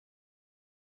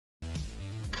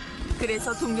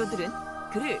그래서 동료들은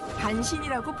그를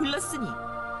반신이라고 불렀으니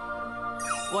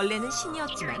원래는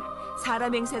신이었지만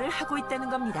사람 행세를 하고 있다는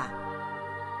겁니다.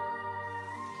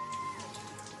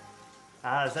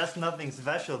 That's nothing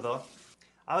special though.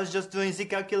 I was just doing the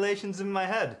calculations in my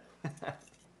head.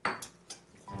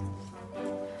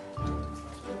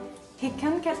 He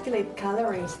can't calculate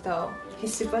calories though.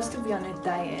 He's supposed to be on a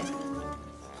diet.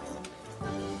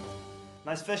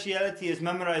 My specialty is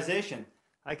memorization.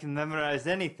 I can memorize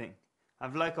anything.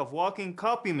 I'm like a walking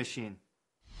copy machine.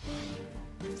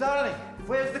 Darling,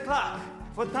 where's the clock?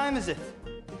 What time is it?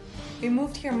 We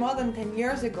moved here more than 10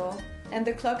 years ago, and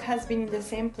the clock has been in the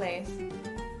same place.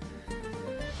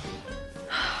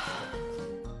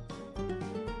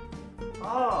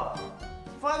 Oh,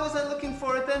 why was I looking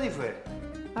for it anywhere?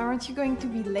 Aren't you going to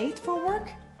be late for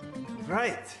work?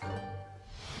 Right.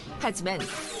 하지만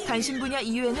관심 분야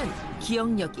이외에는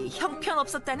기억력이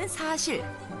형편없었다는 사실.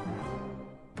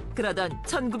 그러던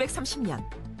 1930년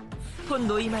폰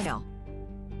노이만어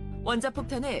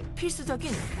원자폭탄의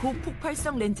필수적인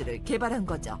고폭발성 렌즈를 개발한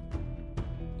거죠.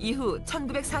 이후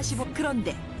 1945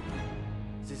 그런데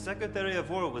The Secretary of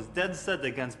War was dead set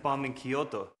against bombing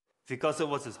Kyoto because it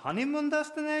was his honeymoon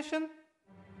destination?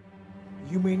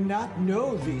 You may not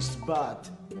know this, but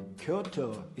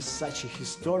Kyoto is such a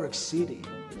historic city.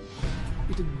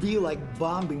 It would be like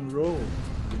bombing Rome,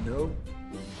 you know?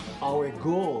 Our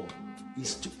goal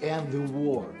is to end the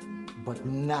war, but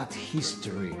not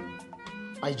history.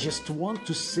 I just want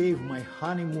to save my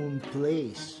honeymoon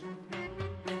place.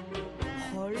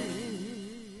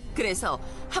 그래서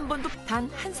한 번도 단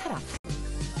한 사람.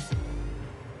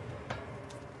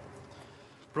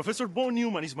 Professor Von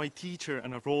Neumann is my teacher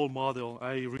and a role model.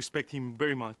 I respect him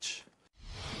very much.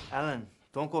 Alan,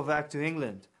 don't go back to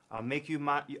England. I'll make you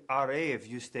my RA if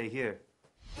you stay here.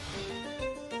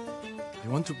 I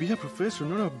want to be a professor,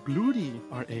 not a bloody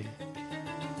RA.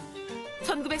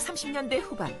 1930년대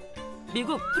후반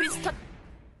미국 프린스턴.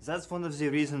 That's one of the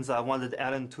reasons I wanted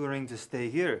Alan Turing to stay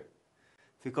here.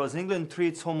 Because England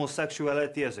treats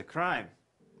homosexuality as a crime.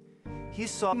 He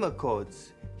saw Enigma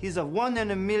codes. He's a 1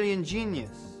 in a million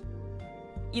genius.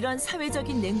 이런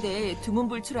사회적인 냉대에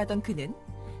두문불출하던 그는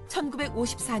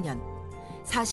 1954년